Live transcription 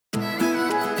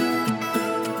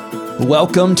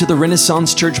Welcome to the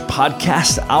Renaissance Church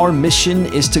podcast. Our mission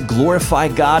is to glorify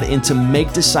God and to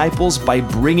make disciples by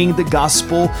bringing the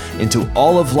gospel into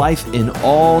all of life in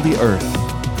all the earth.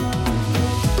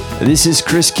 This is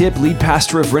Chris Kipp, lead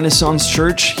pastor of Renaissance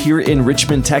Church here in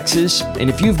Richmond, Texas.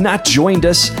 And if you've not joined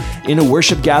us in a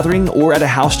worship gathering or at a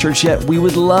house church yet, we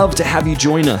would love to have you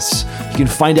join us. You can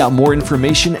find out more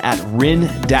information at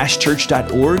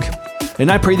ren-church.org. And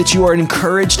I pray that you are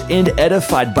encouraged and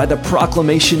edified by the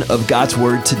proclamation of God's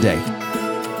word today.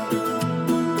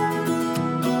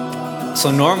 So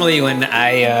normally when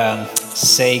I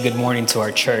say good morning to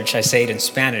our church, I say it in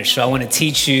Spanish. So I want to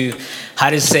teach you how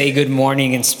to say good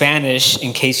morning in Spanish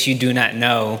in case you do not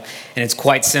know. And it's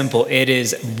quite simple. It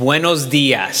is buenos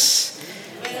dias.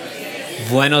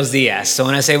 Buenos dias. So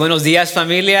when I say buenos dias,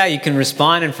 familia, you can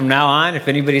respond. And from now on, if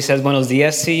anybody says buenos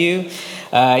dias to you,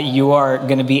 you are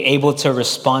going to be able to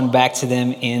respond back to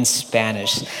them in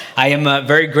Spanish. I am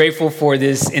very grateful for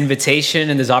this invitation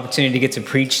and this opportunity to get to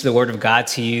preach the Word of God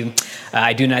to you.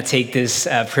 I do not take this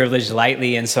privilege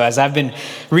lightly. And so as I've been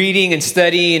reading and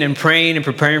studying and praying and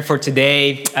preparing for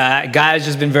today, God has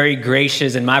just been very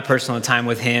gracious in my personal time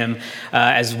with Him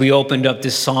as we opened up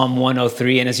this Psalm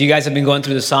 103. And as you guys have been going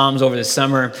through the Psalms over the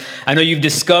summer, I know you've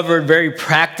discovered very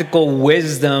practical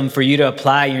wisdom for you to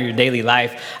apply in your daily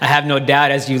life. I have no doubt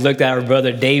as you looked at our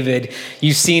brother David,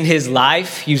 you've seen his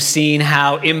life. You've seen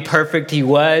how imperfect he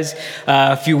was.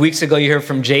 A few weeks ago, you heard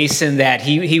from Jason that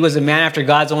he was a man after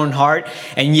God's own heart,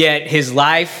 and yet his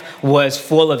life was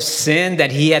full of sin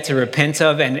that he had to repent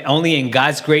of, and only in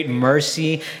God's great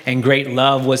mercy and great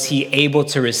love was he able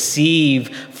to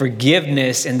receive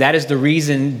forgiveness. And that is the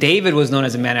reason David was known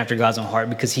as a man after God's own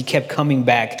heart, because he kept coming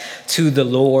back to the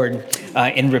Lord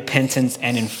in repentance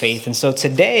and in faith. And so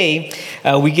today,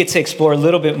 we get to explore a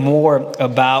little bit more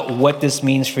about what this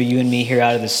means for you and me here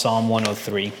out of the Psalm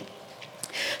 103.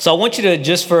 So I want you to,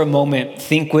 just for a moment,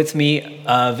 think with me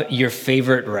of your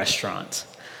favorite restaurant.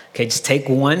 Okay, just take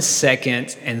 1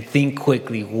 second and think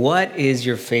quickly. What is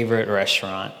your favorite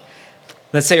restaurant?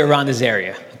 Let's say around this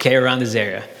area. Okay, around this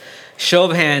area. Show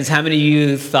of hands, how many of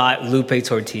you thought Lupe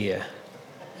Tortilla?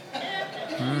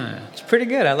 It's pretty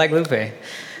good. I like Lupe.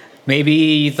 Maybe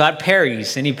you thought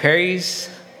Perry's. Any Perry's?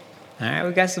 All right,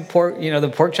 we got some pork. The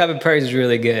pork chop at Perry's is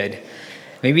really good.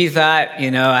 Maybe you thought,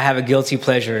 I have a guilty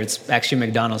pleasure. It's actually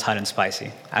McDonald's hot and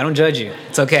spicy. I don't judge you.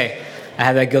 It's okay. I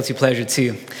have that guilty pleasure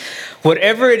too.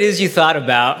 Whatever it is you thought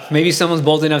about, maybe someone's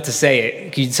bold enough to say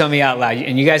it. Can you tell me out loud?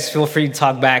 And you guys feel free to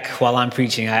talk back while I'm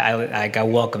preaching. I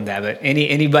welcome that. But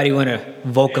anybody want to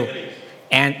vocal?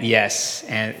 And yes,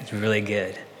 and it's really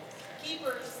good.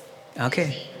 Keepers.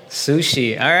 Okay.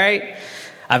 Sushi. All right.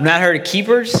 I've not heard of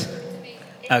Keepers.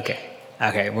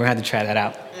 Okay, we're going to have to try that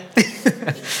out.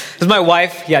 This is my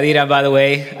wife, Yadira, by the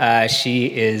way.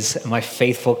 She is my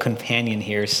faithful companion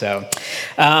here. So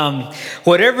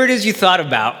whatever it is you thought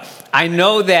about, I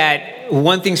know that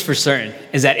one thing's for certain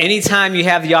is that anytime you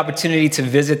have the opportunity to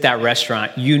visit that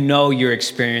restaurant, you know your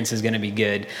experience is going to be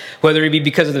good, whether it be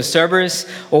because of the service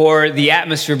or the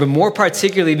atmosphere, but more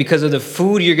particularly because of the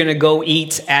food you're going to go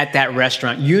eat at that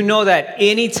restaurant. You know that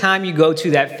anytime you go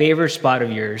to that favorite spot of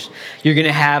yours, you're going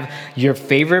to have your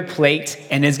favorite plate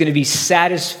and it's going to be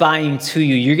satisfying to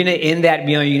you. You're going to end that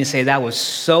meal and you're going to say, that was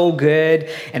so good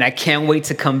and I can't wait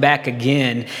to come back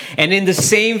again. And in the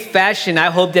same fashion, I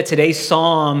hope that today's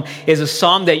psalm is a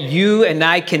psalm that you and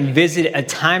I can visit a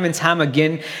time and time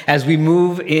again as we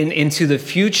move into the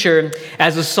future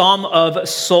as a psalm of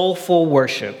soulful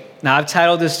worship. Now, I've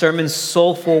titled this sermon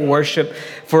Soulful Worship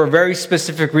for a very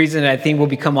specific reason that I think will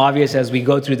become obvious as we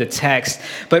go through the text.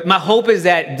 But my hope is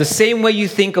that the same way you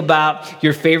think about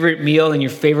your favorite meal and your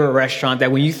favorite restaurant,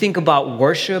 that when you think about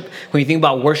worship, when you think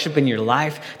about worship in your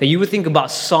life, that you would think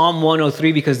about Psalm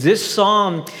 103, because this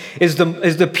psalm is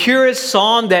the purest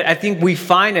psalm that I think we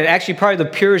find, and actually probably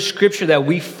the purest scripture that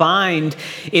we find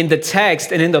in the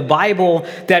text and in the Bible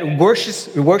that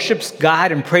worships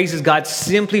God and praises God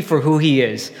simply for who He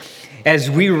is.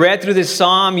 As we read through this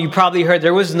psalm, you probably heard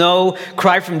there was no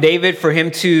cry from David for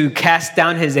him to cast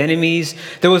down his enemies.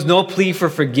 There was no plea for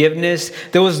forgiveness.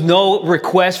 There was no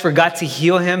request for God to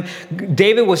heal him.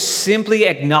 David was simply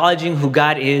acknowledging who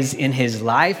God is in his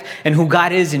life and who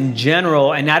God is in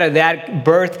general. And out of that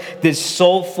birthed this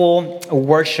soulful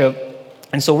worship.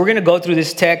 And so we're going to go through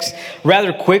this text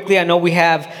rather quickly. I know we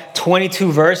have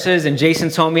 22 verses, and Jason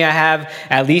told me I have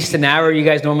at least an hour. You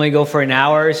guys normally go for an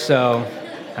hour, so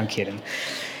I'm kidding.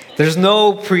 There's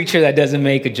no preacher that doesn't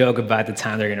make a joke about the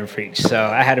time they're going to preach. So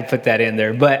I had to put that in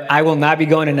there. But I will not be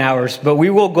going in hours. But we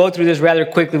will go through this rather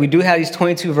quickly. We do have these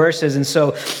 22 verses. And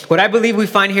so what I believe we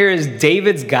find here is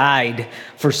David's guide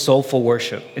for soulful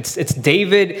worship. It's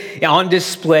David on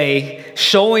display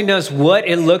showing us what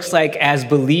it looks like as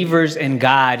believers in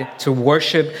God to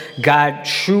worship God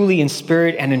truly in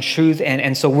spirit and in truth.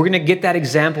 And so we're going to get that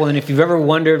example. And if you've ever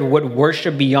wondered what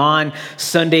worship beyond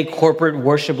Sunday corporate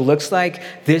worship looks like,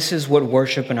 this is what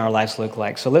worship in our lives look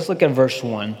like. So let's look at verse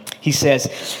 1. He says,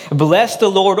 "Bless the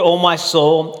Lord, O my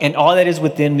soul, and all that is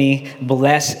within me.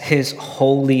 Bless his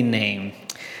holy name."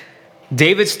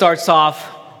 David starts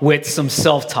off with some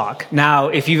self-talk. Now,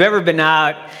 if you've ever been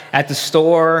out at the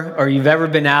store or you've ever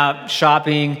been out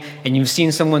shopping and you've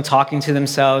seen someone talking to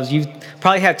themselves, you've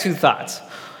probably had two thoughts.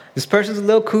 This person's a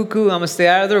little cuckoo, I'm gonna stay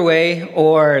out of their way,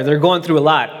 or they're going through a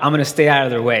lot, I'm gonna stay out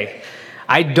of their way.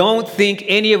 I don't think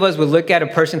any of us would look at a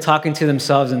person talking to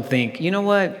themselves and think, you know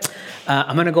what,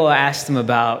 I'm gonna go ask them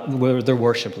about their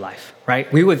worship life,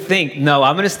 right? We would think, no,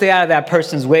 I'm gonna stay out of that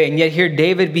person's way. And yet here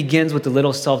David begins with a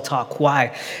little self-talk.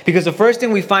 Why? Because the first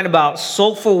thing we find about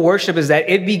soulful worship is that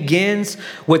it begins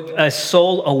with a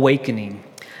soul awakening.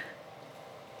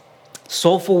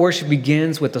 Soulful worship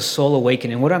begins with a soul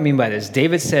awakening. What do I mean by this?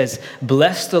 David says,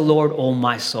 "Bless the Lord, O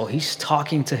my soul." He's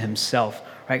talking to himself.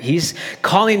 Right? He's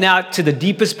calling out to the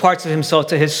deepest parts of himself,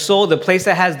 to his soul, the place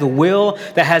that has the will,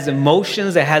 that has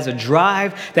emotions, that has a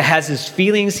drive, that has his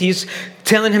feelings. He's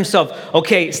telling himself,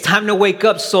 okay, it's time to wake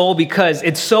up, soul, because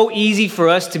it's so easy for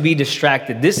us to be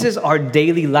distracted. This is our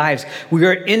daily lives. We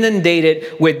are inundated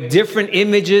with different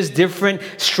images, different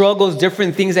struggles,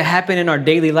 different things that happen in our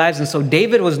daily lives. And so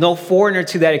David was no foreigner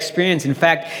to that experience. In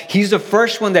fact, he's the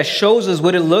first one that shows us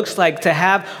what it looks like to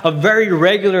have a very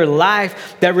regular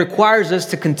life that requires us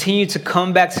to continue to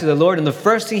come back to the Lord. And the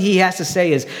first thing he has to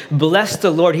say is, bless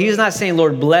the Lord. He's not saying,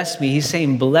 Lord, bless me. He's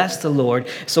saying, bless the Lord.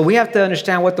 So we have to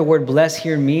understand what the word bless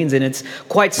here means, and it's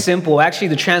quite simple. Actually,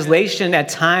 the translation at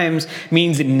times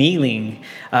means kneeling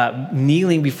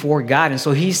before God. And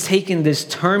so he's taking this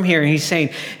term here and he's saying,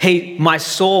 hey, my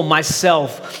soul,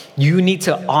 myself, you need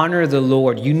to honor the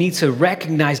Lord. You need to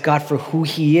recognize God for who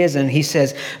he is. And he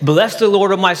says, bless the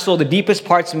Lord of my soul, the deepest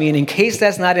parts of me. And in case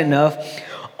that's not enough,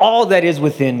 all that is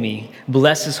within me,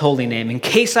 bless his holy name. In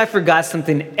case I forgot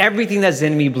something, everything that's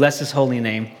in me, bless his holy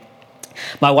name.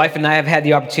 My wife and I have had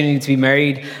the opportunity to be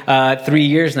married 3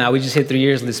 years now. We just hit 3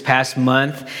 years this past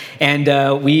month.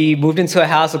 And we moved into a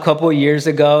house a couple of years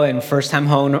ago, and first-time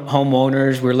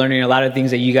homeowners. We're learning a lot of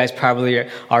things that you guys probably are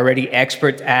already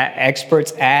experts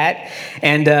at.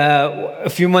 And a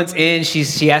few months in,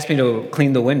 she asked me to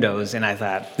clean the windows. And I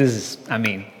thought,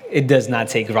 it does not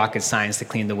take rocket science to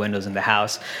clean the windows in the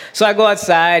house. So I go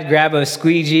outside, grab a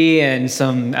squeegee and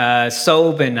some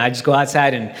soap, and I just go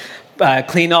outside and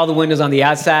clean all the windows on the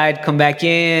outside, come back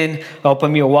in,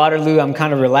 open me a Waterloo. I'm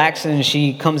kind of relaxing, and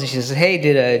she comes and she says, hey,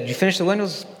 did you finish the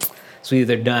windows? So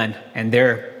they're done, and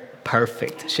they're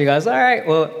perfect. She goes, all right,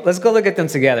 well, let's go look at them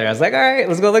together. I was like, all right,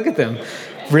 let's go look at them.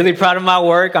 Really proud of my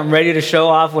work. I'm ready to show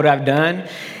off what I've done.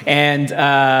 And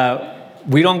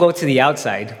we don't go to the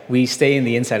outside. We stay in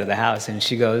the inside of the house. And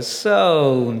she goes,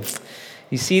 so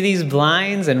you see these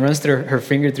blinds? And runs her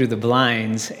finger through the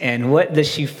blinds. And what does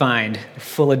she find?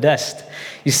 Full of dust.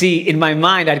 You see, in my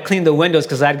mind, I'd cleaned the windows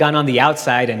because I'd gone on the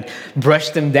outside and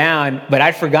brushed them down. But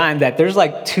I'd forgotten that there's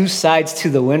like two sides to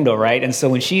the window, right? And so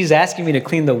when she's asking me to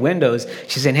clean the windows,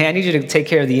 she's saying, hey, I need you to take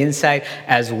care of the inside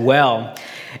as well.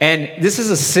 And this is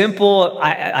a simple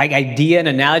idea and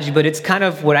analogy, but it's kind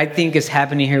of what I think is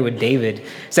happening here with David.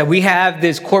 It's that we have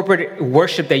this corporate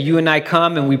worship that you and I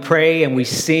come and we pray and we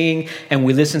sing and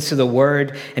we listen to the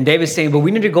word. And David's saying, but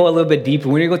we need to go a little bit deeper.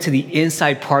 We need to go to the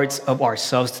inside parts of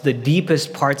ourselves, to the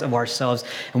deepest parts of ourselves.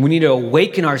 And we need to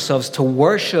awaken ourselves to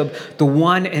worship the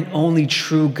one and only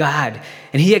true God.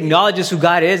 And he acknowledges who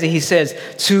God is, and he says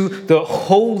to the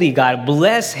holy God,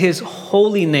 bless his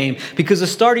holy name, because the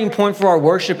starting point for our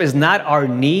worship is not our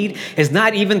need, it's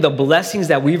not even the blessings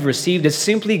that we've received, it's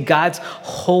simply God's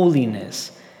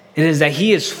holiness. It is that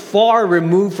he is far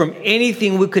removed from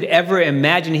anything we could ever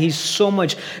imagine. He's so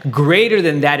much greater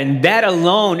than that. And that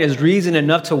alone is reason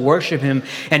enough to worship him.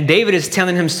 And David is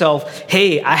telling himself,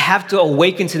 hey, I have to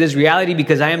awaken to this reality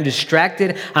because I am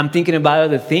distracted. I'm thinking about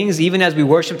other things. Even as we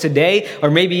worship today, or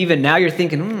maybe even now you're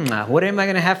thinking, what am I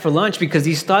going to have for lunch? Because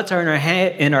these thoughts are in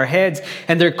our heads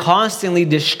and they're constantly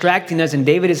distracting us. And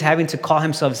David is having to call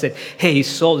himself and say, hey,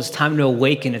 soul, it's time to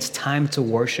awaken. It's time to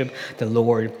worship the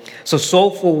Lord. So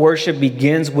soulful worship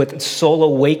begins with soul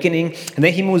awakening. And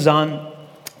then he moves on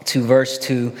to verse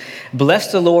 2.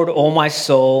 Bless the Lord, O my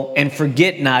soul, and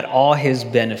forget not all his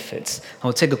benefits.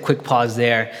 I'll take a quick pause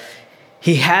there.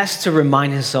 He has to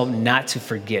remind himself not to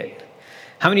forget.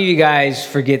 How many of you guys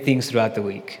forget things throughout the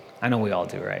week? I know we all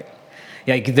do, right?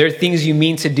 Like there are things you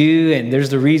mean to do, and there's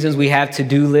the reasons we have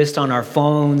to-do lists on our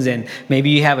phones, and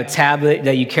maybe you have a tablet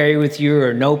that you carry with you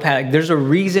or a notepad. Like, there's a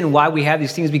reason why we have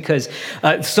these things, because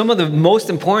some of the most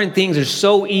important things are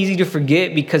so easy to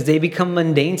forget because they become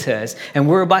mundane to us. And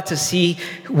we're about to see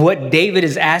what David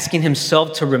is asking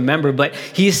himself to remember, but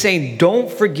he is saying, don't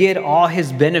forget all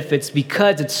his benefits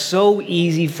because it's so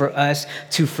easy for us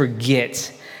to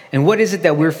forget. And what is it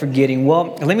that we're forgetting?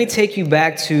 Well, let me take you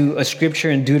back to a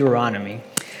scripture in Deuteronomy.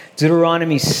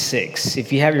 Deuteronomy 6.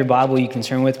 If you have your Bible, you can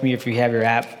turn with me. If you have your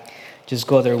app, just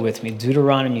go there with me.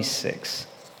 Deuteronomy 6.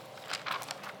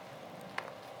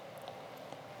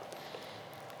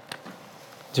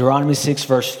 Deuteronomy 6,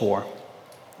 verse 4.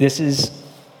 This is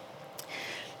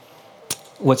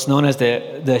what's known as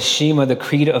the Shema, the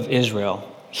Creed of Israel.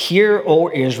 Hear,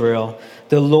 O Israel,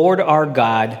 the Lord our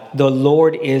God, the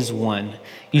Lord is one.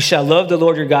 You shall love the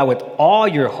Lord your God with all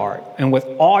your heart and with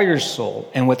all your soul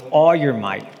and with all your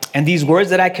might. And these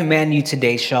words that I command you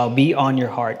today shall be on your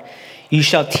heart. You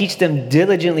shall teach them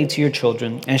diligently to your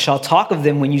children and shall talk of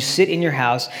them when you sit in your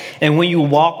house and when you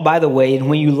walk by the way and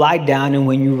when you lie down and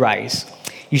when you rise.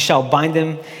 You shall bind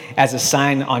them as a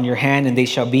sign on your hand and they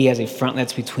shall be as a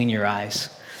frontlets between your eyes.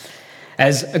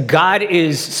 As God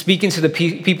is speaking to the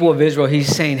people of Israel,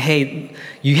 he's saying, hey,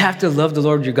 you have to love the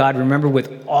Lord your God. Remember,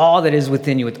 with all that is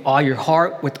within you, with all your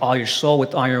heart, with all your soul,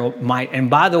 with all your might. And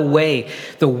by the way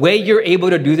you're able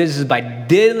to do this is by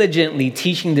diligently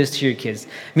teaching this to your kids.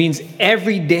 It means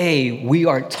every day we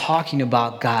are talking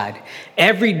about God.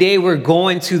 Every day we're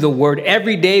going to the Word.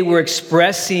 Every day we're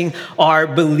expressing our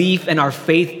belief and our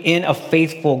faith in a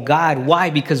faithful God. Why?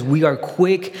 Because we are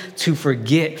quick to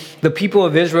forget. The people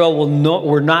of Israel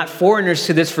were not foreigners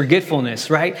to this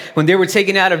forgetfulness, right? When they were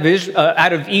taken out of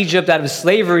Egypt, out of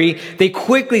slavery, they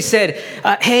quickly said,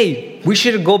 hey, we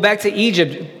should go back to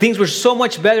Egypt. Things were so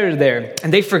much better there.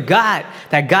 And they forgot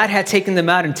that God had taken them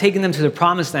out and taken them to the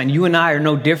promised land. You and I are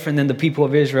no different than the people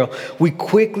of Israel. We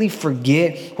quickly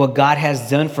forget what God has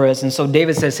done for us. And so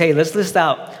David says, hey, let's list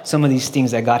out some of these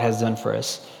things that God has done for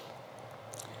us.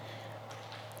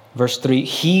 Verse 3,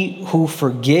 he who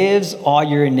forgives all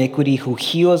your iniquity, who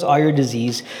heals all your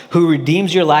disease, who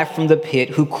redeems your life from the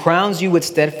pit, who crowns you with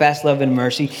steadfast love and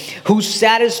mercy, who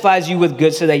satisfies you with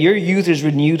good so that your youth is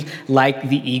renewed like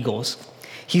the eagles.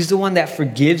 He's the one that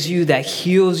forgives you, that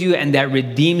heals you, and that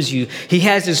redeems you. He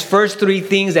has his first three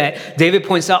things that David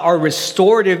points out are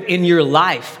restorative in your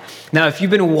life. Now, if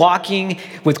you've been walking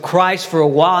with Christ for a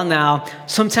while now,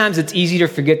 sometimes it's easy to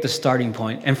forget the starting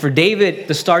point. And for David,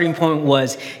 the starting point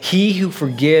was, he who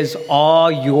forgives all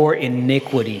your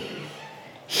iniquity.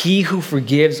 He who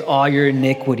forgives all your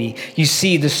iniquity. You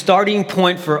see, the starting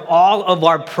point for all of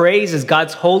our praise is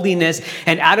God's holiness.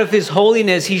 And out of his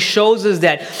holiness, he shows us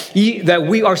that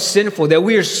we are sinful, that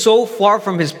we are so far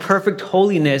from his perfect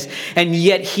holiness. And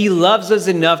yet he loves us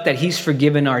enough that he's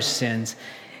forgiven our sins.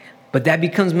 But that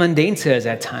becomes mundane to us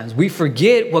at times. We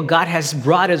forget what God has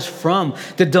brought us from.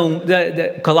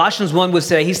 The Colossians 1 would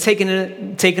say he's taken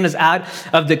us out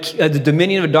of the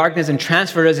dominion of darkness and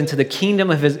transferred us into the kingdom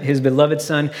of his beloved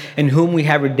Son, in whom we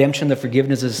have redemption, the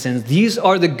forgiveness of sins. These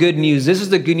are the good news. This is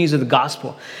the good news of the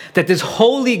gospel, that this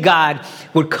holy God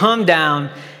would come down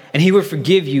and he would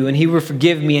forgive you, and he would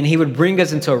forgive me, and he would bring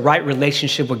us into a right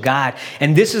relationship with God.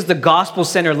 And this is the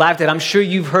gospel-centered life that I'm sure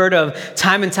you've heard of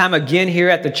time and time again here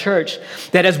at the church.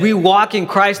 That as we walk in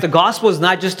Christ, the gospel is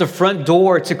not just the front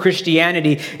door to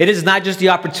Christianity. It is not just the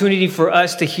opportunity for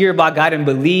us to hear about God and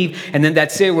believe, and then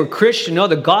that's it, we're Christian. No,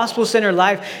 the gospel-centered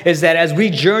life is that as we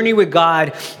journey with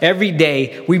God every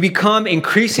day, we become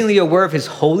increasingly aware of his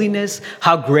holiness,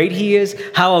 how great he is,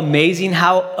 how amazing,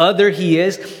 how other he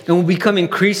is, and we become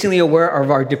increasingly aware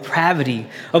of our depravity,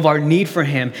 of our need for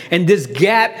him. And this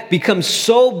gap becomes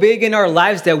so big in our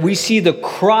lives that we see the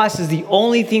cross as the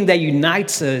only thing that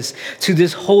unites us to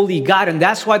this holy God. And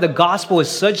that's why the gospel is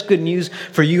such good news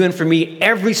for you and for me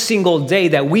every single day,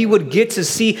 that we would get to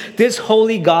see this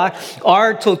holy God,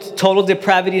 our total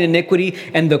depravity and iniquity,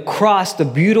 and the cross, the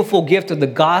beautiful gift of the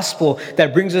gospel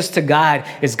that brings us to God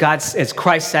is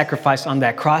Christ's sacrifice on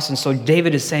that cross. And so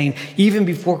David is saying, even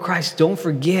before Christ, don't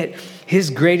forget his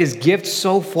greatest gift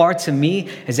so far to me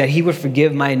is that he would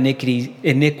forgive my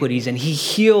iniquities and he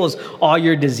heals all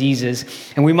your diseases.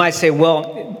 And we might say,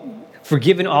 well,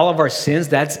 forgiving all of our sins,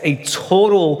 that's a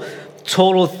total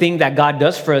thing that God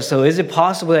does for us. So is it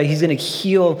possible that he's going to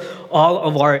heal all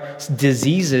of our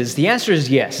diseases? The answer is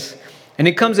yes. And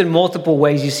it comes in multiple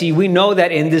ways. You see, we know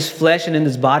that in this flesh and in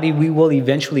this body, we will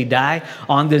eventually die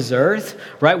on this earth,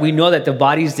 right? We know that the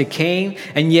body is decaying,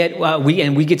 and yet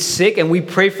we get sick and we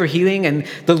pray for healing. And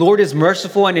the Lord is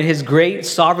merciful, and in his great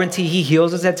sovereignty, he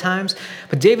heals us at times.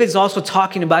 But David's also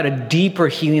talking about a deeper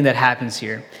healing that happens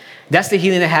here. That's the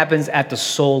healing that happens at the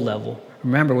soul level.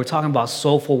 Remember, we're talking about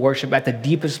soulful worship at the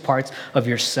deepest parts of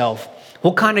yourself.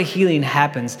 What kind of healing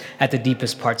happens at the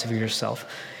deepest parts of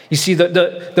yourself? You see,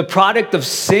 the product of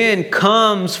sin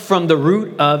comes from the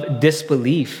root of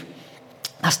disbelief.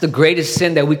 That's the greatest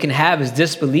sin that we can have, is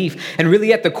disbelief. And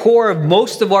really at the core of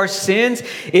most of our sins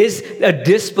is a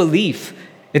disbelief.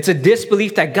 It's a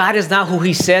disbelief that God is not who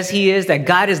he says he is, that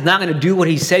God is not going to do what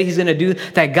he said he's going to do,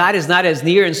 that God is not as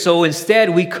near. And so instead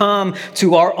we come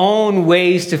to our own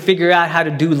ways to figure out how to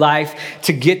do life,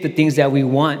 to get the things that we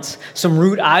want. Some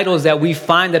root idols that we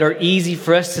find that are easy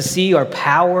for us to see are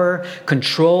power,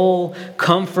 control,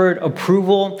 comfort,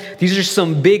 approval. These are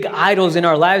some big idols in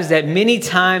our lives that many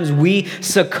times we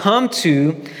succumb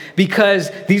to,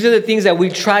 because these are the things that we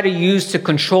try to use to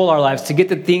control our lives, to get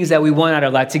the things that we want out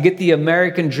of life, to get the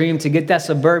American dream, to get that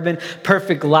suburban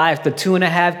perfect life, the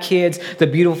 2.5 kids, the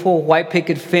beautiful white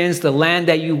picket fence, the land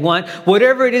that you want,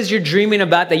 whatever it is you're dreaming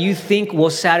about that you think will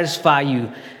satisfy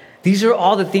you. These are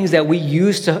all the things that we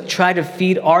use to try to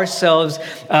feed ourselves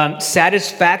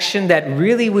satisfaction that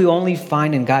really we only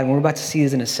find in God. And we're about to see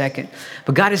this in a second.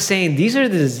 But God is saying these are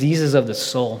the diseases of the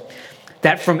soul.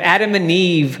 That from Adam and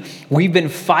Eve, we've been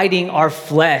fighting our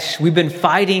flesh. We've been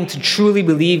fighting to truly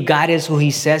believe God is who he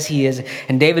says he is.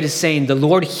 And David is saying the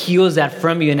Lord heals that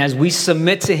from you. And as we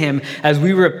submit to him, as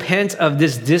we repent of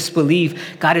this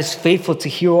disbelief, God is faithful to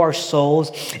heal our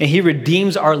souls. And he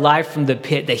redeems our life from the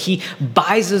pit. That he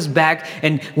buys us back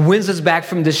and wins us back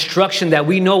from destruction. That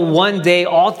we know one day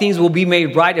all things will be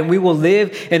made right. And we will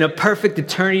live in a perfect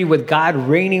eternity with God,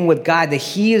 reigning with God. That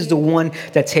he is the one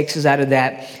that takes us out of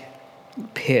that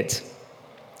pit.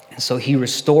 And so he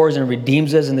restores and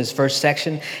redeems us in this first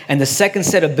section. And the second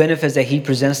set of benefits that he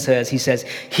presents to us, he says,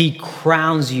 he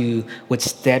crowns you with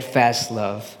steadfast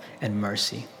love and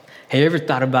mercy. Have you ever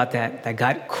thought about that? That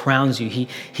God crowns you.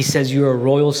 He says you're a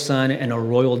royal son and a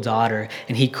royal daughter,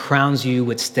 and he crowns you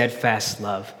with steadfast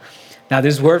love. Now,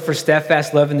 this word for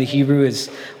steadfast love in the Hebrew is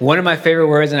one of my favorite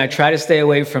words, and I try to stay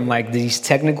away from like these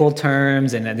technical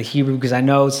terms and the Hebrew, because I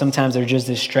know sometimes they're just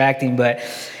distracting, but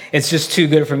it's just too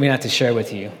good for me not to share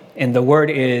with you. And the word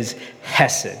is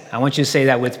hesed. I want you to say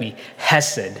that with me.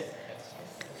 Hesed.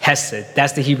 Hesed.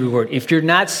 That's the Hebrew word. If you're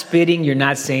not spitting, you're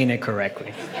not saying it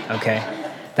correctly. Okay?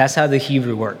 That's how the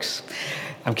Hebrew works.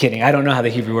 I'm kidding. I don't know how the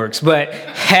Hebrew works. But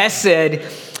hesed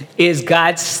is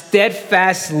God's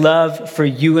steadfast love for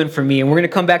you and for me. And we're going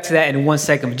to come back to that in 1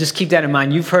 second. But just keep that in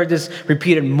mind. You've heard this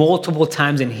repeated multiple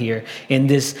times in here in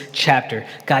this chapter.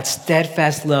 God's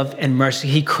steadfast love and mercy.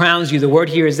 He crowns you. The word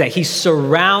here is that he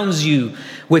surrounds you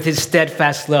with his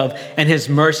steadfast love and his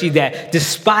mercy, that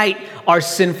despite our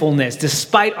sinfulness,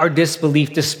 despite our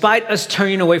disbelief, despite us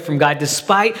turning away from God,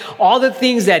 despite all the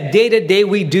things that day to day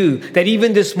we do, that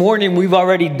even this morning we've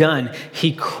already done,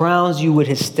 he crowns you with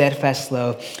his steadfast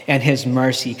love and his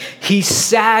mercy. He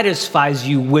satisfies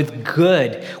you with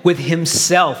good, with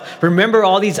himself. Remember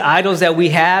all these idols that we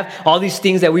have, all these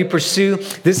things that we pursue?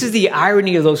 This is the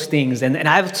irony of those things. And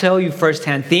I will tell you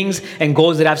firsthand, things and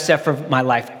goals that I've set for my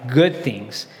life, good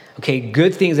things. Okay,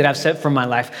 good things that I've set for my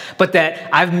life, but that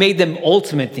I've made them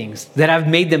ultimate things, that I've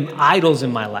made them idols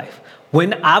in my life.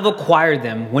 When I've acquired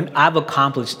them, when I've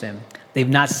accomplished them, they've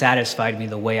not satisfied me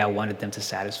the way I wanted them to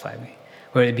satisfy me.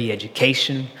 Whether it be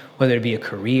education, whether it be a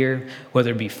career,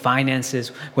 whether it be finances,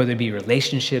 whether it be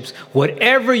relationships,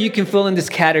 whatever you can fill in this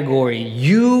category,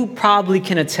 you probably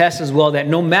can attest as well that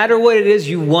no matter what it is,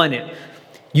 you want it.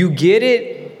 You get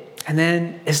it, and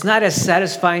then it's not as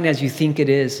satisfying as you think it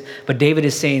is. But David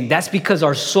is saying that's because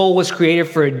our soul was created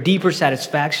for a deeper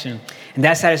satisfaction. And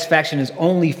that satisfaction is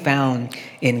only found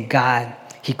in God.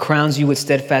 He crowns you with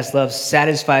steadfast love,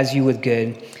 satisfies you with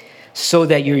good, so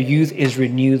that your youth is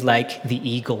renewed like the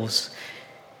eagles.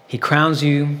 He crowns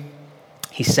you,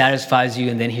 he satisfies you,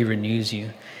 and then he renews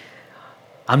you.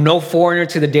 I'm no foreigner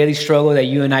to the daily struggle that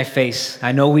you and I face.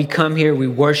 I know we come here, we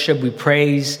worship, we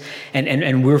praise,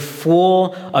 and we're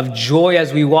full of joy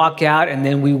as we walk out, and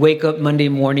then we wake up Monday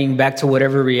morning back to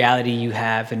whatever reality you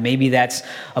have. And maybe that's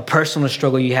a personal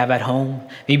struggle you have at home.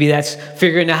 Maybe that's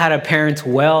figuring out how to parent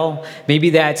well.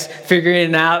 Maybe that's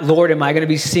figuring out, Lord, am I going to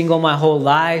be single my whole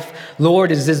life? Lord,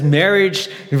 is this marriage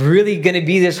really going to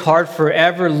be this hard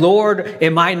forever? Lord,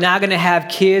 am I not going to have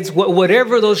kids?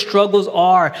 Whatever those struggles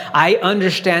are, I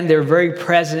understand understand they're very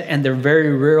present and they're very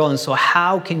real. And so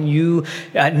how can you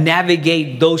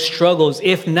navigate those struggles,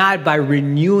 if not by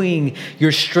renewing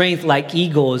your strength like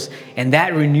eagles? And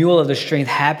that renewal of the strength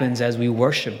happens as we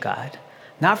worship God.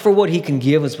 Not for what he can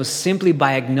give us, but simply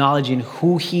by acknowledging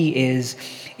who he is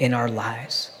in our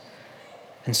lives.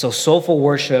 And so soulful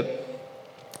worship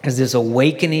is this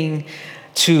awakening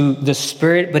to the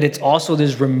Spirit, but it's also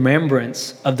this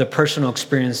remembrance of the personal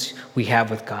experience we have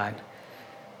with God.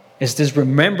 It's this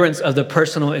remembrance of the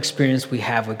personal experience we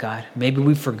have with God. Maybe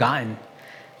we've forgotten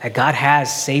that God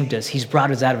has saved us. He's brought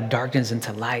us out of darkness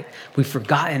into light. We've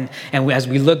forgotten. And as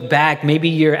we look back, maybe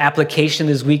your application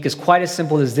this week is quite as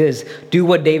simple as this. Do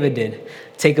what David did.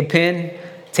 Take a pen,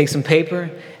 take some paper,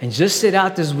 and just sit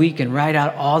out this week and write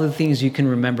out all the things you can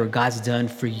remember God's done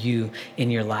for you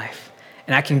in your life.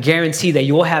 And I can guarantee that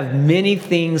you'll have many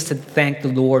things to thank the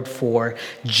Lord for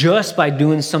just by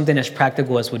doing something as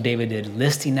practical as what David did,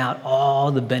 listing out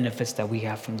all the benefits that we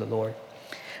have from the Lord.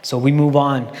 So we move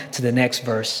on to the next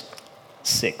verse,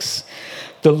 6.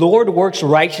 The Lord works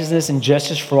righteousness and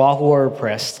justice for all who are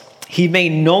oppressed. He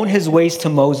made known his ways to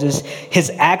Moses,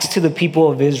 his acts to the people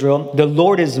of Israel. The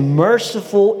Lord is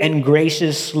merciful and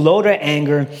gracious, slow to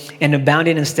anger, and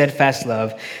abounding in steadfast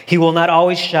love. He will not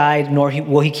always chide, nor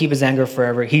will he keep his anger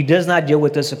forever. He does not deal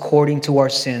with us according to our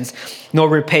sins, nor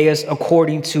repay us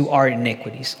according to our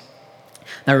iniquities.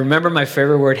 Now remember my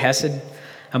favorite word, hesed?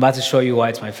 I'm about to show you why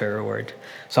it's my favorite word.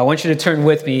 So I want you to turn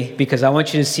with me because I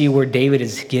want you to see where David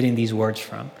is getting these words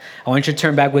from. I want you to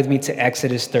turn back with me to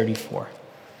Exodus 34.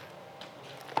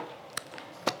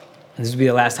 And this will be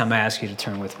the last time I ask you to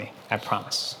turn with me, I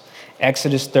promise.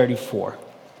 Exodus 34.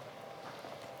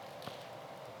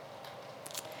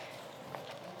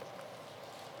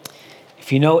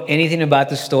 If you know anything about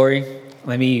the story,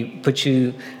 let me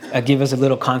give us a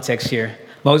little context here.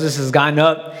 Moses has gone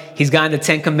up, he's gotten the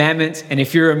 10 commandments, and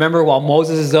if you remember, while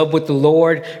Moses is up with the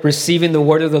Lord, receiving the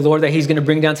word of the Lord that he's going to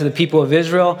bring down to the people of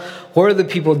Israel, what are the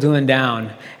people doing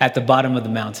down at the bottom of the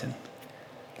mountain?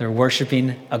 They're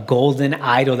worshiping a golden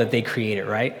idol that they created,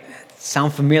 right?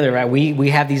 Sound familiar, right? We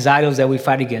have these idols that we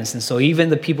fight against. And so even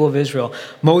the people of Israel,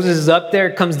 Moses is up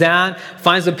there, comes down,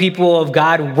 finds the people of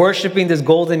God worshiping this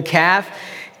golden calf,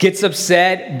 gets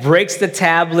upset, breaks the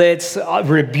tablets,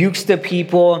 rebukes the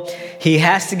people. He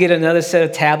has to get another set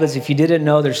of tablets. If you didn't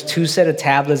know, there's 2 sets of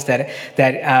tablets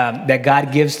that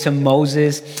God gives to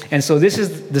Moses. And so this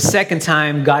is the second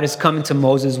time God is coming to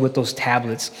Moses with those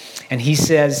tablets. And he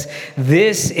says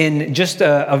this in just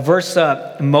a verse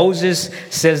up. Moses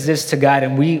says this to God,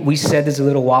 and we said this a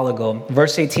little while ago.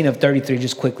 Verse 18 of 33,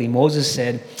 just quickly. Moses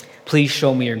said, "Please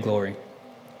show me your glory.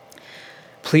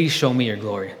 Please show me your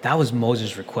glory." That was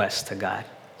Moses' request to God.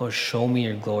 Lord, show me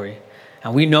your glory.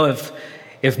 And we know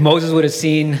if Moses would have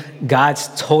seen God's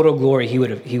total glory, he would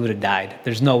have died.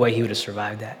 There's no way he would have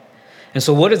survived that. And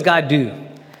so what does God do?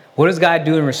 What does God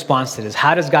do in response to this?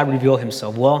 How does God reveal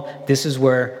himself? Well, this is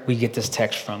where we get this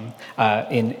text from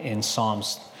in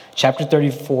Psalms. Chapter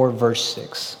 34, verse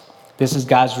 6. This is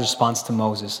God's response to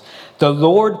Moses. The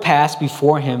Lord passed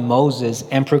before him, Moses,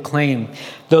 and proclaimed,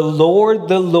 the Lord,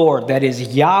 that is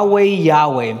Yahweh,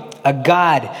 Yahweh, a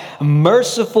God,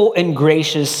 merciful and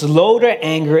gracious, slow to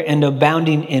anger, and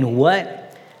abounding in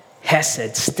what?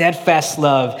 Hesed, steadfast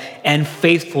love, and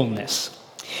faithfulness.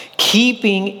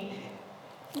 Keeping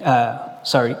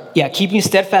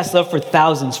steadfast love for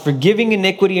thousands, forgiving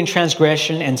iniquity and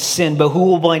transgression and sin, but who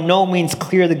will by no means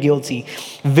clear the guilty,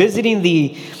 visiting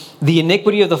the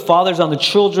iniquity of the fathers on the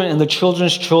children and the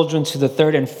children's children to the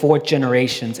 3rd and 4th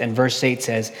generations. And verse 8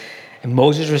 says, and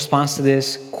Moses' response to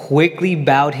this, quickly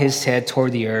bowed his head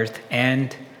toward the earth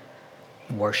and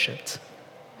worshipped.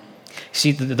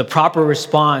 See, the proper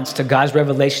response to God's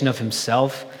revelation of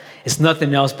himself is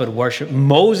nothing else but worship.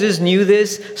 Moses knew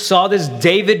this, saw this.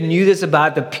 David knew this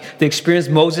about the experience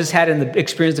Moses had and the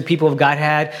experience the people of God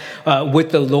had with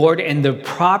the Lord. And the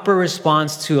proper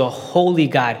response to a holy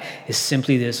God is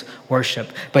simply this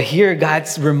worship. But here God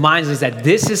reminds us that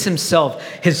this is himself.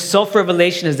 His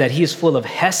self-revelation is that he is full of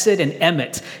hesed and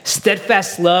emet,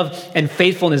 steadfast love and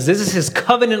faithfulness. This is his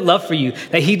covenant love for you,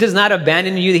 that he does not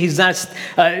abandon you, that he does not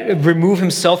remove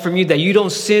himself from you, that you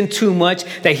don't sin too much,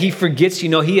 that he forgets you.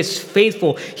 No, he is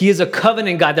faithful. He is a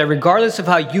covenant God that regardless of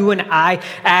how you and I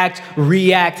act,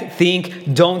 react,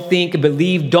 think, don't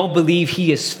believe, don't believe,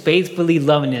 he is faithfully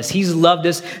loving us. He's loved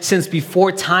us since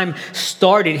before time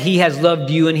started. He has loved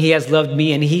you and he has loved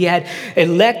me, and he had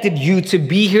elected you to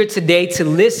be here today to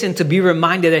listen, to be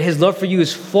reminded that his love for you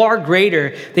is far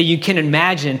greater than you can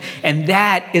imagine. And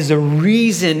that is a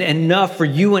reason enough for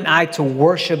you and I to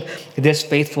worship this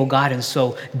faithful God. And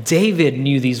so David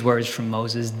knew these words from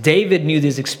Moses. David knew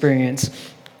this experience experience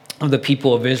of the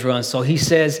people of Israel. And so he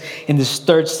says in this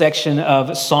third section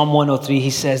of Psalm 103, he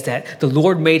says that the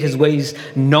Lord made his ways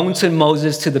known to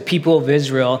Moses, to the people of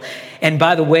Israel. And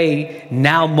by the way,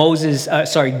 now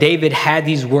David had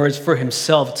these words for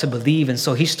himself to believe. And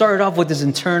so he started off with this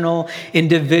internal,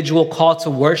 individual call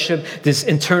to worship, this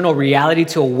internal reality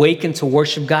to awaken to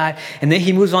worship God. And then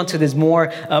he moves on to this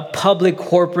more public,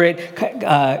 corporate,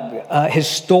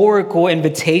 historical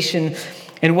invitation.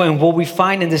 And what we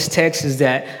find in this text is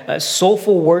that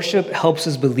soulful worship helps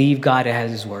us believe God at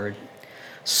his word.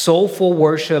 Soulful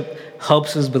worship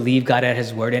helps us believe God at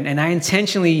his word. And I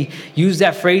intentionally use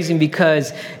that phrasing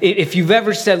because if you've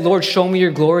ever said, Lord, show me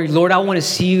your glory. Lord, I want to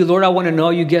see you. Lord, I want to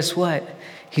know you. Guess what?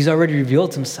 He's already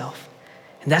revealed himself.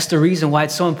 And that's the reason why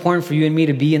it's so important for you and me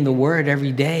to be in the word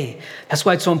every day. That's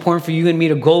why it's so important for you and me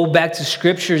to go back to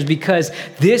scriptures, because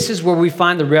this is where we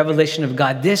find the revelation of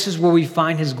God. This is where we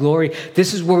find his glory.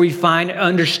 This is where we find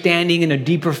understanding and a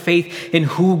deeper faith in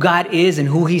who God is and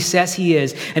who he says he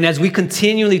is. And as we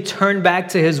continually turn back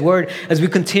to his word, as we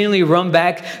continually run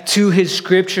back to his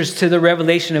scriptures, to the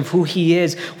revelation of who he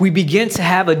is, we begin to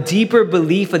have a deeper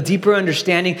belief, a deeper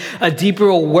understanding, a deeper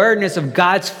awareness of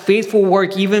God's faithful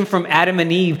work, even from Adam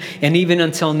and Eve, and even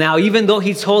until now. Even though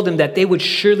he told them that they would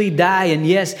surely die, and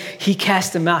yes, he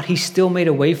cast them out, he still made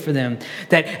a way for them.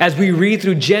 That as we read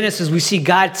through Genesis, we see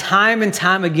God time and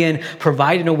time again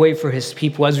providing a way for his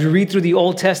people. As we read through the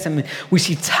Old Testament, we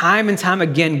see time and time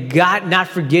again God not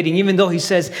forgetting, even though he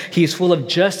says he is full of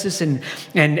justice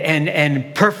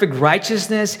and perfect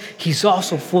righteousness, he's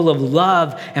also full of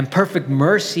love and perfect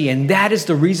mercy. And that is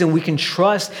the reason we can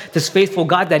trust this faithful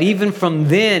God, that even from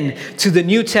then to the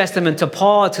New Testament, to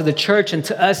Paul, to the church, and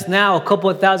to us now, a couple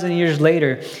of thousand years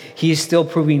later, he is still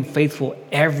proving faithful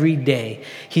every day.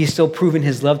 He is still proving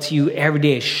his love to you every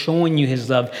day, showing you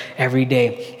his love every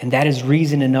day. And that is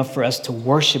reason enough for us to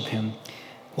worship him.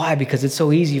 Why? Because it's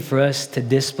so easy for us to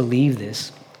disbelieve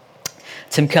this.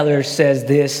 Tim Keller says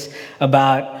this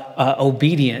about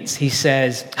obedience. He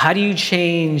says, how do you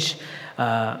change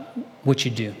what you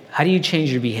do? How do you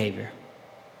change your behavior?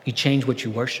 You change what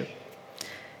you worship.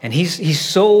 And he's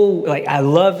so, like, I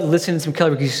love listening to Tim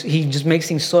Keller because he just makes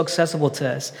things so accessible to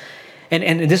us.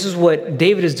 And this is what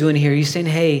David is doing here. He's saying,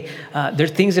 hey,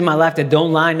 there's things in my life that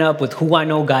don't line up with who I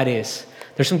know God is.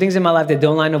 There's some things in my life that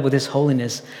don't line up with his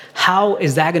holiness. How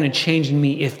is that going to change in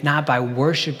me if not by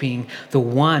worshiping the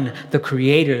one, the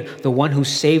creator, the one who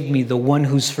saved me, the one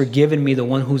who's forgiven me, the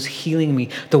one who's healing me,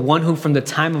 the one who from the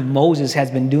time of Moses has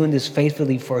been doing this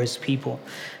faithfully for his people.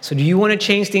 So do you want to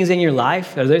change things in your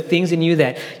life? Are there things in you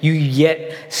that you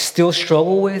yet still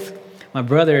struggle with? My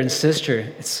brother and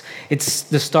sister, it's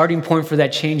the starting point for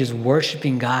that change is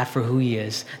worshiping God for who he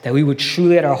is, that we would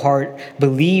truly at our heart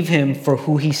believe him for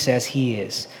who he says he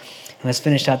is. And let's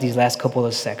finish out these last couple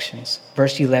of sections.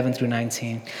 Verse 11 through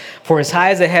 19. For as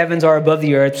high as the heavens are above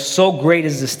the earth, so great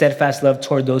is the steadfast love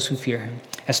toward those who fear him.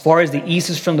 As far as the east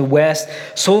is from the west,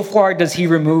 so far does he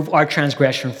remove our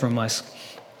transgression from us.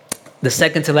 The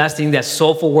second to last thing that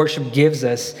soulful worship gives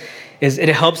us is it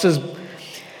helps us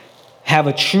have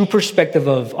a true perspective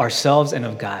of ourselves and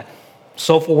of God.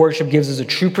 Soulful worship gives us a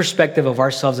true perspective of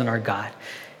ourselves and our God.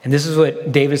 And this is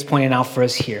what David's pointing out for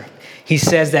us here. He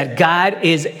says that God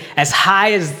is as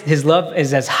high as his love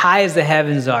is as high as the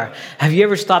heavens are. Have you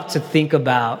ever stopped to think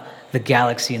about the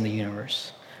galaxy and the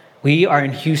universe? We are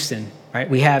in Houston, right?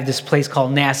 We have this place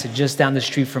called NASA just down the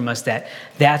street from us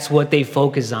that's what they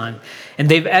focus on. And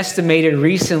they've estimated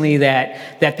recently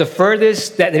that the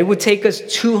furthest, that it would take us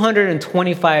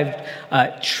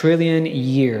 225 trillion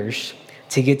years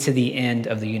to get to the end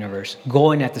of the universe,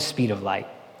 going at the speed of light.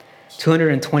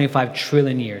 225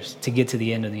 trillion years to get to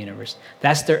the end of the universe.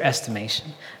 That's their estimation.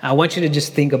 I want you to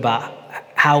just think about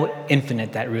how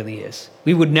infinite that really is.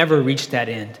 We would never reach that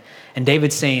end. And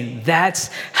David's saying that's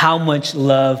how much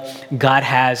love God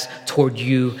has toward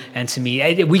you and to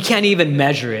me. We can't even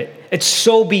measure it. It's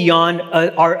so beyond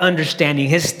our understanding.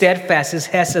 His steadfast, his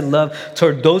hesed love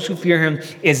toward those who fear him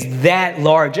is that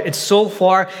large. It's so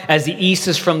far as the east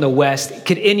is from the west.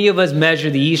 Could any of us measure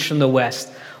the east from the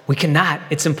west? We cannot.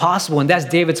 It's impossible. And that's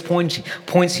David's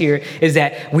points here, is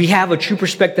that we have a true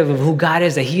perspective of who God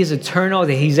is, that he is eternal,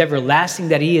 that he's everlasting,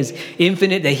 that he is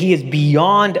infinite, that he is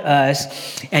beyond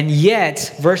us. And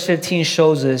yet, verse 15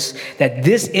 shows us that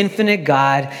this infinite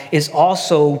God is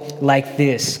also like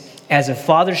this. As a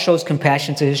father shows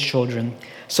compassion to his children,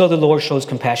 so the Lord shows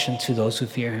compassion to those who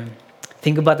fear him.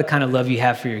 Think about the kind of love you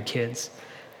have for your kids.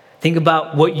 Think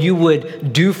about what you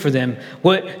would do for them,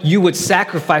 what you would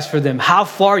sacrifice for them, how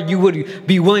far you would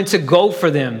be willing to go for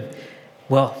them.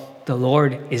 Well, the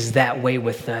Lord is that way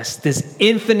with us. This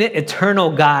infinite,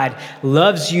 eternal God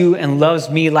loves you and loves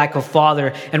me like a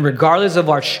father. And regardless of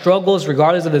our struggles,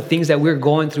 regardless of the things that we're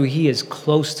going through, he is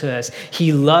close to us.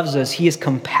 He loves us. He is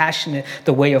compassionate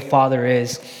the way a father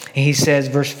is. And he says,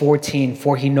 verse 14,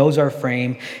 for he knows our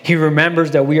frame. He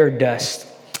remembers that we are dust.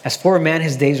 As for a man,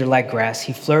 his days are like grass.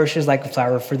 He flourishes like a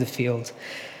flower for the field.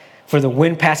 For the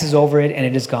wind passes over it and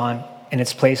it is gone, and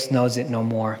its place knows it no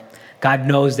more. God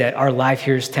knows that our life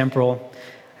here is temporal.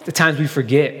 At the times we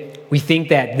forget. We think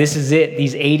that this is it,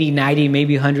 these 80, 90,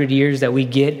 maybe 100 years that we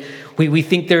get. We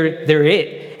think they're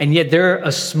it. And yet they're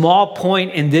a small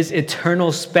point in this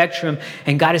eternal spectrum.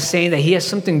 And God is saying that he has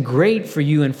something great for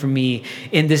you and for me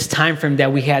in this time frame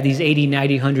that we have, these 80,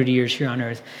 90, 100 years here on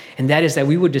earth. And that is that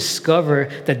we would discover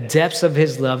the depths of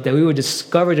his love, that we would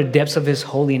discover the depths of his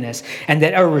holiness, and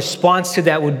that our response to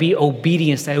that would be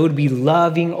obedience, that it would be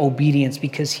loving obedience,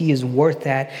 because he is worth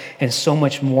that and so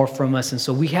much more from us. And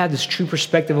so we have this true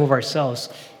perspective of ourselves,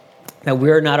 that we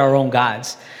are not our own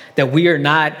gods, that we are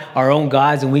not our own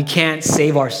gods and we can't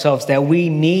save ourselves, that we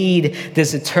need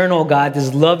this eternal God,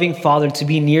 this loving Father to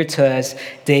be near to us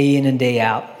day in and day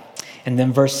out. And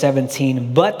then verse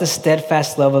 17, but the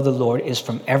steadfast love of the Lord is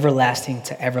from everlasting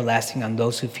to everlasting on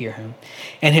those who fear him,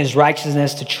 and his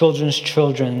righteousness to children's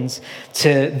children's,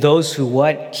 to those who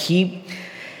what? Keep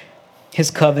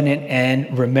his covenant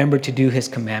and remember to do his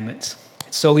commandments.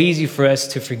 It's so easy for us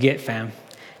to forget, fam.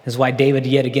 That's why David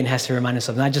yet again has to remind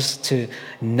himself, not just to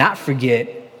not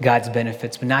forget God's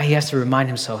benefits, but now he has to remind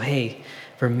himself, hey,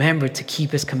 remember to keep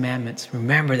his commandments.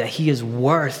 Remember that he is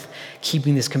worth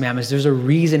keeping these commandments. There's a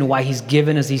reason why he's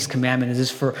given us these commandments. This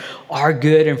is for our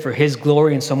good and for his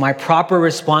glory. And so my proper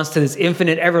response to this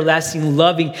infinite, everlasting,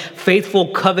 loving, faithful,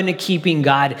 covenant-keeping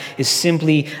God is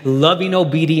simply loving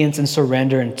obedience and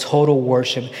surrender and total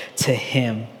worship to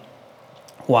him.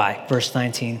 Why? Verse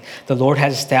 19, the Lord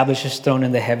has established his throne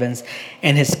in the heavens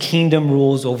and his kingdom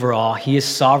rules over all. He is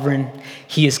sovereign.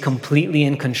 He is completely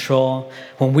in control.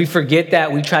 When we forget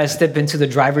that, we try to step into the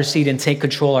driver's seat and take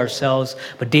control ourselves.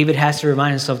 But David has to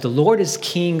remind himself, the Lord is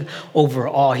king over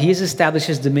all. He has established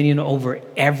his dominion over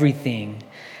everything.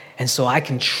 And so I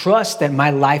can trust that my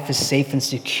life is safe and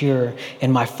secure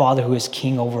in my Father who is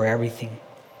king over everything.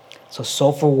 So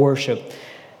soulful worship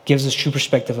gives us true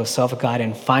perspective of self of God.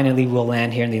 And finally, we'll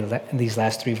land here in these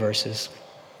last three verses.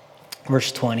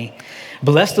 Verse 20,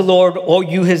 bless the Lord, all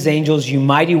you his angels, you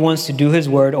mighty ones to do his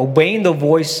word, obeying the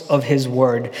voice of his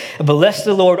word. Bless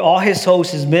the Lord, all his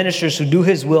hosts, his ministers who do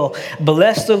his will.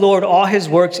 Bless the Lord, all his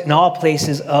works in all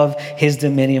places of his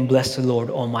dominion. Bless the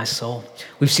Lord, all my soul.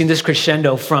 We've seen this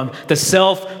crescendo from the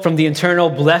self, from the internal,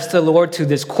 bless the Lord, to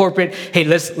this corporate, hey,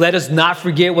 let us not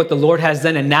forget what the Lord has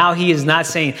done. And now he is not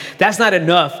saying, that's not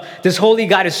enough. This holy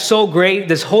God is so great.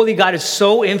 This holy God is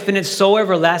so infinite, so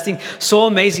everlasting, so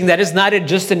amazing that it's not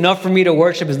just enough for me to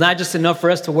worship. It's not just enough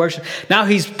for us to worship. Now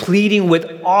he's pleading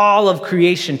with all of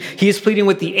creation. He is pleading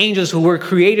with the angels who were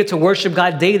created to worship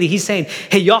God daily. He's saying,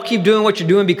 hey, y'all keep doing what you're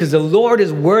doing because the Lord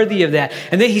is worthy of that.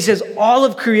 And then he says, all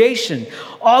of creation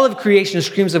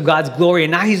screams of God's glory.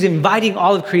 And now he's inviting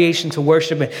all of creation to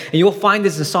worship him. And you'll find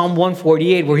this in Psalm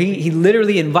 148, where he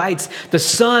literally invites the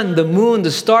sun, the moon,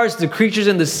 the stars, the creatures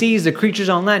in the seas, the creatures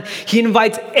on land. He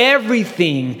invites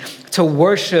everything to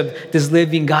worship this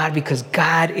living God because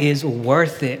God is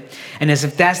worth it. And as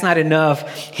if that's not enough,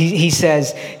 he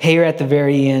says here at the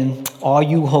very end, all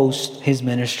you hosts, his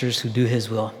ministers who do his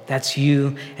will. That's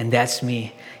you and that's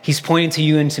me. He's pointing to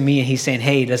you and to me, and he's saying,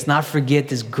 hey, let's not forget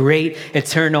this great,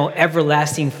 eternal,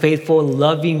 everlasting, faithful,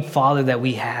 loving Father that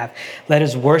we have. Let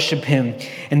us worship him.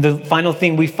 And the final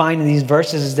thing we find in these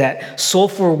verses is that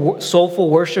soulful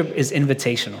worship is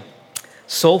invitational.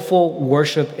 Soulful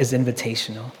worship is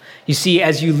invitational. You see,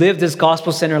 as you live this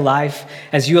gospel-centered life,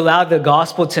 as you allow the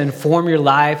gospel to inform your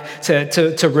life,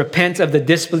 to repent of the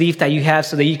disbelief that you have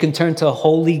so that you can turn to a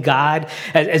holy God,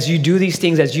 as you do these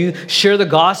things, as you share the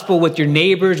gospel with your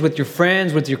neighbors, with your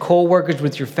friends, with your co-workers,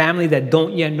 with your family that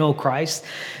don't yet know Christ,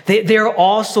 they're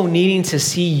also needing to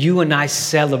see you and I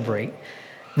celebrate,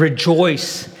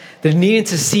 rejoice. They're needing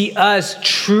to see us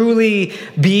truly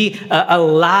be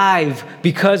alive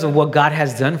because of what God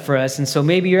has done for us. And so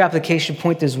maybe your application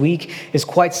point this week is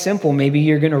quite simple. Maybe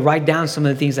you're going to write down some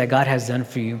of the things that God has done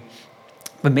for you.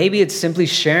 But maybe it's simply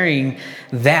sharing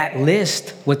that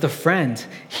list with a friend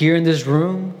here in this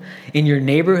room, in your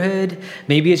neighborhood.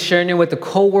 Maybe it's sharing it with a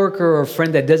coworker or a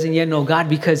friend that doesn't yet know God,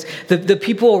 because the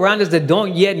people around us that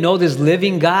don't yet know this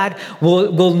living God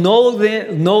will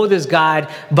know this God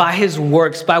by his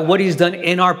works, by what he's done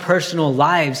in our personal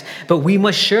lives. But we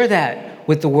must share that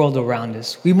with the world around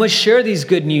us. We must share these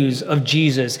good news of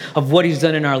Jesus, of what he's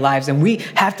done in our lives, and we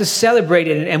have to celebrate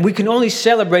it, and we can only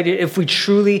celebrate it if we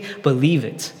truly believe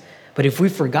it. But if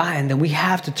we've forgotten, then we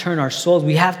have to turn our souls,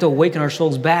 we have to awaken our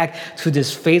souls back to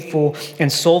this faithful and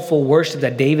soulful worship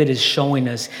that David is showing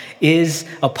us is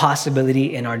a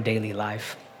possibility in our daily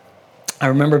life. I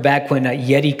remember back when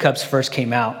Yeti cups first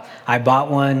came out. I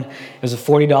bought one. It was a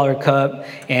 $40 cup,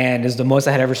 and it was the most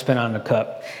I had ever spent on a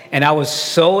cup. And I was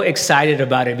so excited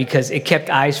about it because it kept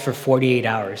ice for 48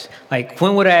 hours. Like,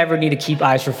 when would I ever need to keep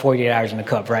ice for 48 hours in a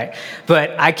cup, right?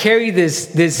 But I carry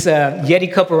this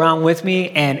Yeti cup around with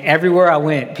me, and everywhere I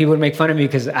went, people would make fun of me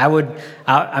because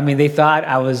they thought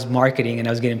I was marketing and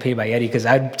I was getting paid by Yeti, because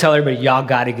I'd tell everybody, y'all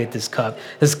got to get this cup.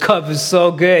 This cup is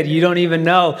so good. You don't even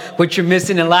know what you're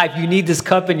missing in life. You need this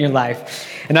cup in your life.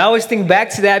 And I always think back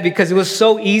to that because it was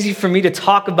so easy for me to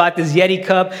talk about this Yeti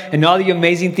cup and all the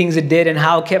amazing things it did and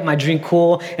how it kept my drink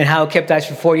cool and how it kept ice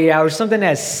for 48 hours. Something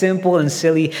as simple and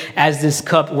silly as this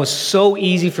cup was so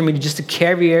easy for me to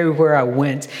carry everywhere I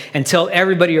went and tell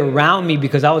everybody around me,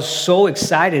 because I was so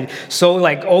excited, so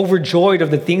overjoyed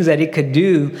of the things that it could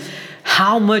do.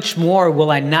 How much more will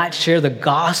I not share the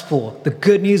gospel, the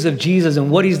good news of Jesus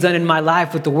and what he's done in my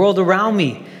life with the world around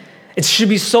me? It should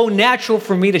be so natural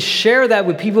for me to share that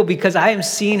with people because I am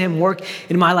seeing him work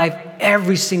in my life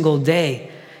every single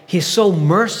day. He is so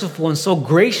merciful and so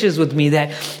gracious with me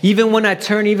that even when I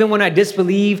turn, even when I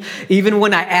disbelieve, even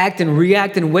when I act and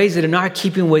react in ways that are not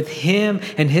keeping with him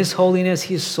and his holiness,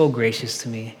 he is so gracious to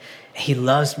me. He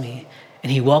loves me and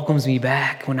he welcomes me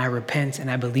back when I repent and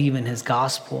I believe in his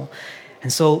gospel.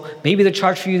 And so maybe the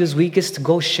charge for you this week is to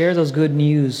go share those good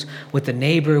news with a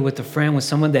neighbor, with a friend, with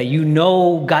someone that you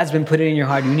know God's been putting in your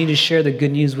heart. You need to share the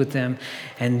good news with them.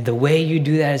 And the way you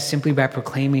do that is simply by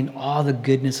proclaiming all the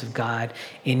goodness of God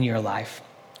in your life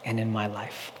and in my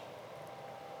life.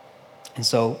 And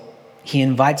so he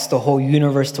invites the whole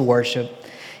universe to worship,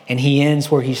 and he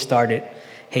ends where he started.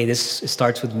 Hey, this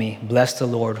starts with me. Bless the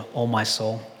Lord, O my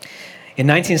soul. In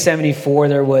 1974,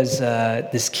 there was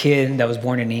this kid that was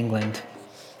born in England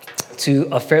to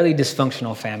a fairly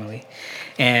dysfunctional family.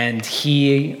 And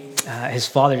his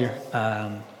father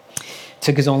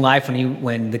took his own life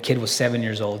when the kid was 7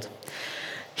 years old.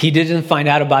 He didn't find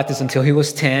out about this until he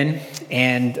was 10,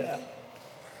 and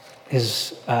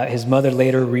his mother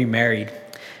later remarried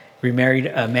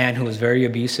a man who was very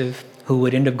abusive, who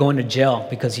would end up going to jail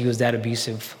because he was that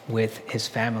abusive with his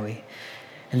family.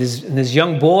 And this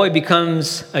young boy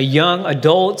becomes a young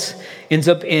adult, ends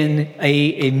up in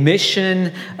a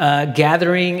mission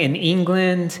gathering in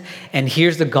England, and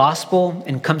hears the gospel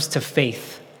and comes to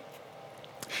faith.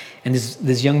 And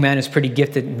this young man is pretty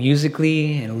gifted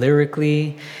musically and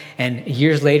lyrically, and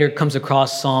years later comes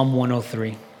across Psalm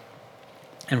 103.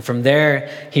 And from there,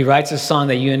 he writes a song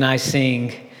that you and I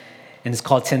sing, and it's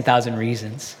called 10,000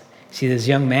 Reasons. See, this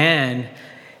young man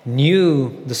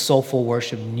knew the soulful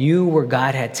worship, knew where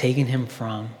God had taken him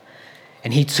from.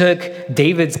 And he took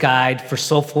David's guide for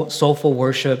soulful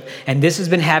worship. And this has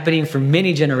been happening for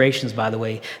many generations, by the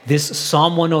way. This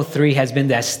Psalm 103 has been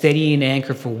that steadying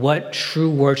anchor for what true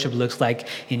worship looks like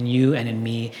in you and in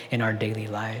me in our daily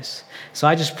lives. So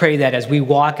I just pray that as we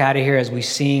walk out of here, as we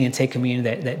sing and take communion,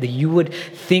 that you would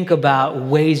think about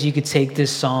ways you could take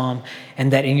this psalm,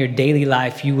 and that in your daily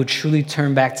life, you would truly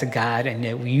turn back to God, and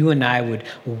that you and I would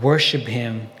worship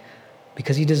him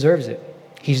because he deserves it.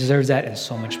 He deserves that and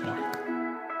so much more.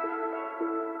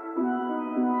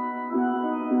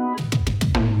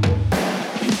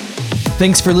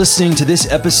 Thanks for listening to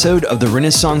this episode of the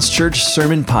Renaissance Church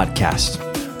Sermon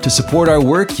Podcast. To support our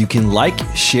work, you can like,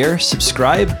 share,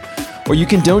 subscribe, or you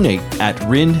can donate at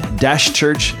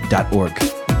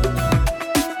ren-church.org.